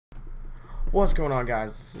What's going on,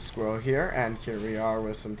 guys? This is Squirrel here, and here we are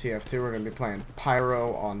with some TF2. We're going to be playing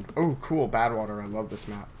Pyro on... Oh, cool, Badwater. I love this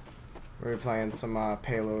map. We're going to be playing some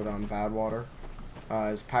payload on Badwater.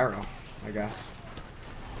 As Pyro, I guess.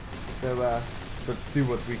 So, let's see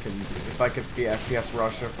what we can do. If I could be FPS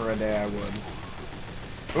Russia for a day, I would.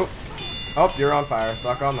 Oh, oh, you're on fire.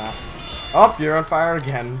 Suck on that. Oh, you're on fire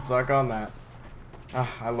again. Suck on that.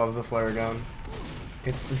 I love the flare gun.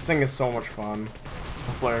 This thing is so much fun.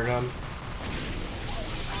 The flare gun.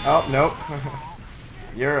 Oh, nope.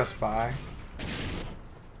 You're a spy.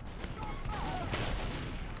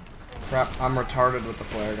 Crap, I'm retarded with the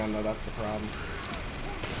flare gun, though. That's the problem.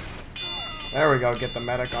 There we go. Get the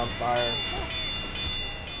medic on fire.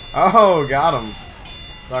 Oh, got him.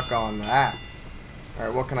 Suck on that.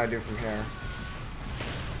 Alright, what can I do from here?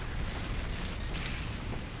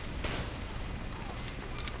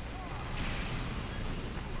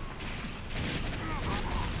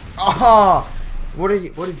 Oh! What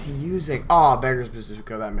is he using? Oh, Beggar's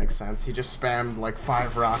Bazooka, that makes sense. He just spammed like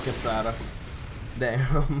 5 rockets at us.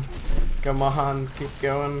 Damn. Come on, keep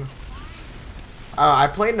going. I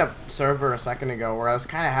played in a server a second ago where I was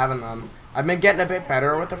kind of having them. I've been getting a bit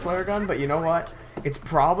better with the flare gun, but you know what? It's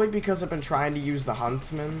probably because I've been trying to use the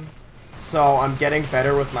Huntsman. So I'm getting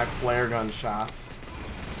better with my flare gun shots.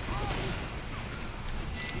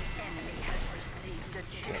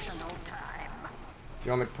 The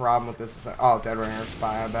only problem with this is that, oh, Dead Ringer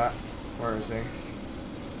spy, I bet. Where is he?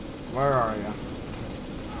 Where are you?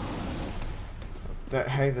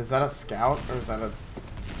 Hey, is that a scout or is that a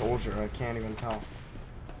soldier? I can't even tell.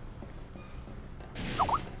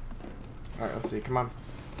 Alright, let's see. Come on.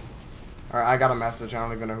 Alright, I got a message. I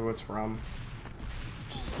don't even know who it's from.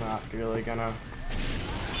 Just not really gonna...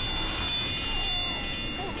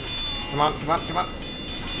 Come on, come on, come on.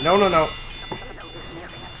 No, no, no.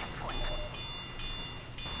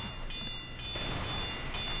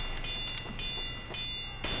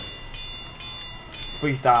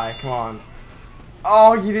 Please die, come on.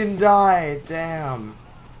 Oh, he didn't die, damn.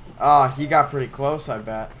 Oh, he got pretty close, I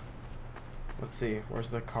bet. Let's see, where's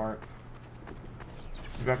the cart?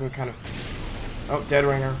 Let's see if I can kind of... Oh, Dead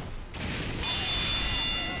Ringer.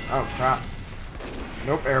 Oh, crap.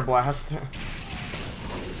 Nope, air blast.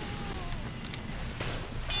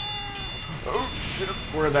 Oh, shit,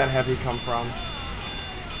 where'd that heavy come from?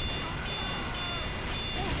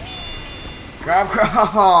 Crap,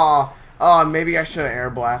 crap. Oh, maybe I should have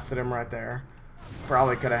air blasted him right there.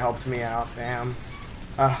 Probably could have helped me out. Damn.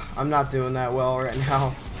 I'm not doing that well right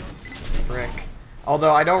now. Frick.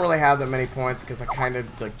 Although I don't really have that many points because I kind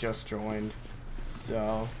of like just joined.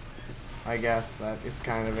 So I guess that it's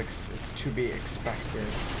kind of it's to be expected.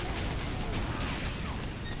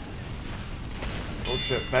 Oh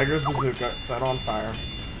shit! Beggar's Bazooka set on fire.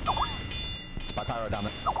 Spy Pyro down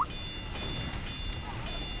there.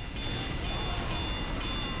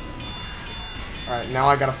 Alright, now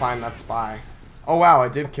I gotta find that spy. Oh wow, I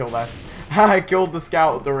did kill that. I killed the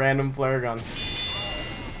scout with the random flare gun.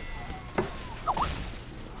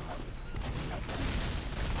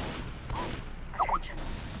 Attention.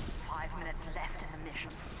 5 minutes left in the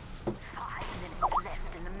mission. 5 minutes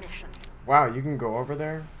left in the mission. Wow, you can go over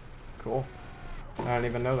there? Cool. I didn't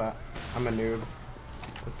even know that. I'm a noob.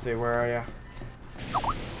 Let's see, where are ya?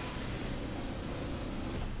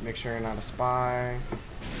 Make sure you're not a spy.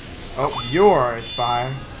 Oh, you're a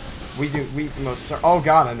spy. We the most. Oh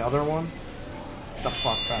god, another one? Get the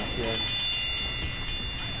fuck back here.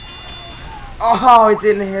 Oh, it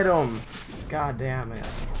didn't hit him. God damn it.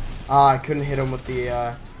 Oh, I couldn't hit him with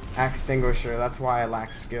the extinguisher. That's why I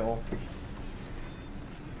lack skill.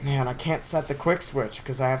 Man, I can't set the quick switch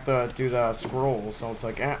because I have to do the scroll. So it's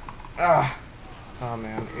like, oh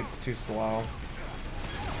man, it's too slow.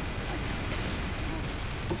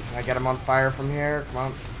 Can I get him on fire from here? Come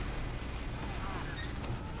on.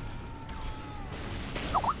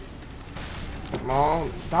 Come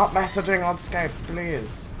on, stop messaging on Skype,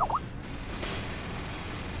 please.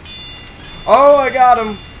 Oh, I got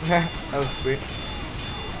him! That was sweet.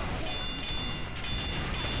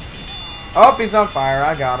 Oh, he's on fire,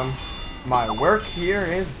 I got him. My work here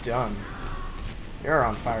is done. You're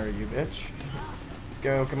on fire, you bitch. Let's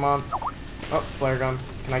go, come on. Oh, flare gun.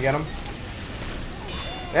 Can I get him?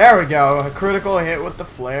 There we go, a critical hit with the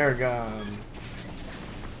flare gun.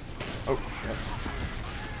 Oh, shit.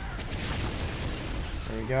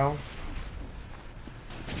 There we go.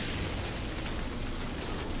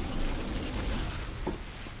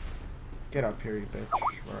 Get up here, you bitch.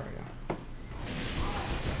 Where are you?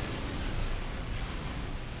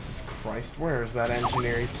 Jesus Christ, where is that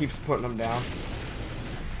engineer? He keeps putting them down.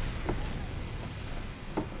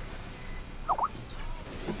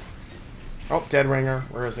 Oh, dead ringer.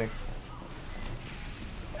 Where is he?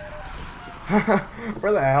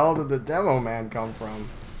 Where the hell did the demo man come from?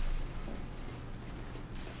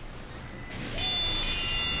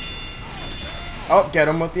 Oh, get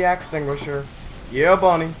him with the extinguisher. Yeah,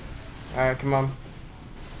 bunny. Alright, come on.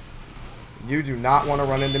 You do not want to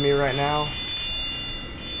run into me right now.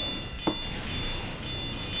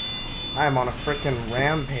 I am on a freaking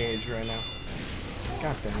rampage right now.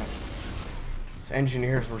 God damn it. This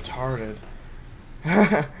engineer's retarded.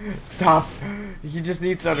 Stop. He just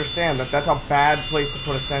needs to understand that that's a bad place to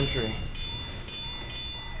put a sentry.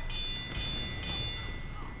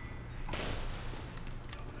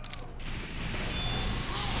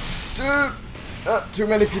 Dude! Too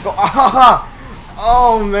many people.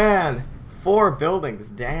 Oh, man. 4 buildings.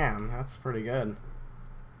 Damn, that's pretty good.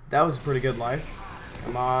 That was a pretty good life.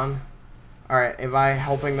 Come on. Alright, am I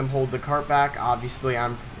helping them hold the cart back? Obviously,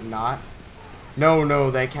 I'm not. No, no,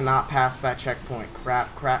 they cannot pass that checkpoint.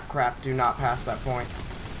 Crap, crap, crap. Do not pass that point.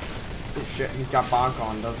 Oh, shit. He's got bonk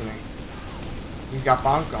on, doesn't he? He's got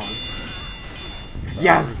bonk on.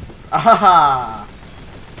 Yes! Ahaha!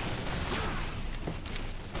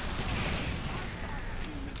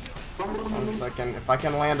 One second. If I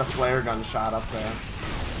can land a flare gun shot up there.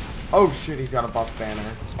 Oh, shit. He's got a buff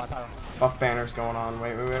banner. Spy Pyro. Buff banner's going on.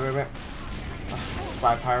 Wait.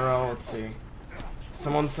 Spy Pyro. Let's see.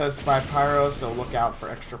 Someone says Spy Pyro, so look out for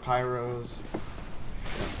extra Pyros.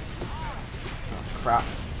 Oh, crap.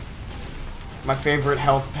 My favorite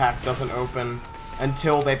health pack doesn't open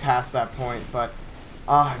until they pass that point, but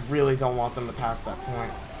I really don't want them to pass that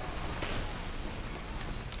point.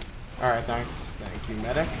 Alright, thanks. Thank you,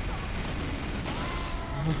 medic.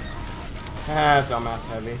 Dumbass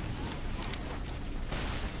heavy.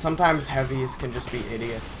 Sometimes heavies can just be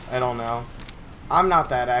idiots. I don't know. I'm not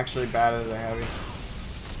that actually bad as a heavy.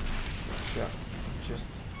 Shit. Just.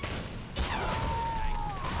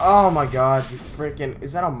 Oh my god, you freaking.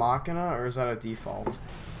 Is that a Machina or is that a default?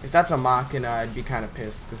 If that's a Machina, I'd be kind of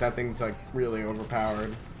pissed because that thing's like really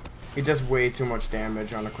overpowered. It does way too much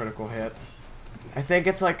damage on a critical hit. I think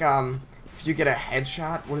it's like, if you get a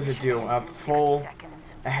headshot, what does it do? A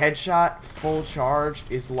headshot, full charged,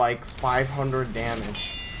 is like 500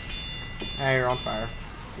 damage. Hey, you're on fire.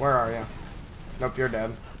 Where are you? Nope, you're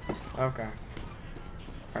dead. Okay.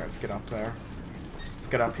 Alright, let's get up there. Let's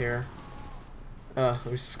get up here. Let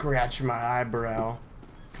me scratch my eyebrow.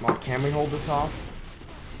 Come on, can we hold this off?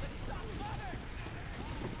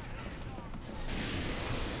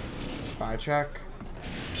 Spy check.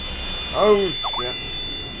 Oh, shit.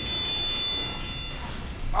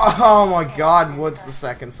 Oh my god, what's the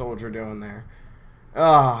second soldier doing there?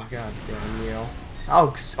 Oh, god damn you.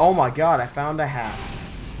 Oh my god, I found a hat.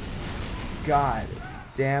 God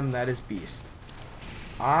damn, that is beast.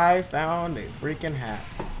 I found a freaking hat.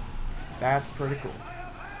 That's pretty cool.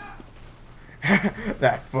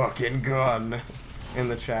 That fucking gun in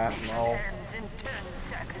the chat, lol.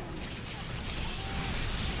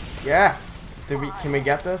 Yes! Can we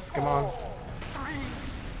get this? Come on.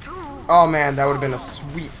 Oh man, that would have been a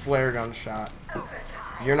sweet flare gun shot.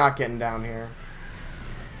 You're not getting down here.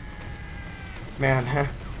 Man,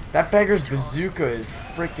 that beggar's bazooka is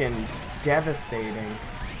freaking devastating.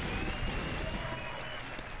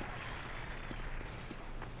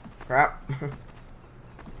 Crap.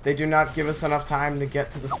 They do not give us enough time to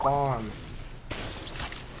get to the spawn.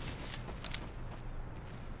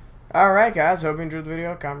 Alright guys, hope you enjoyed the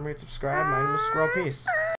video. Comment, rate, subscribe. My name is Squirrel. Peace.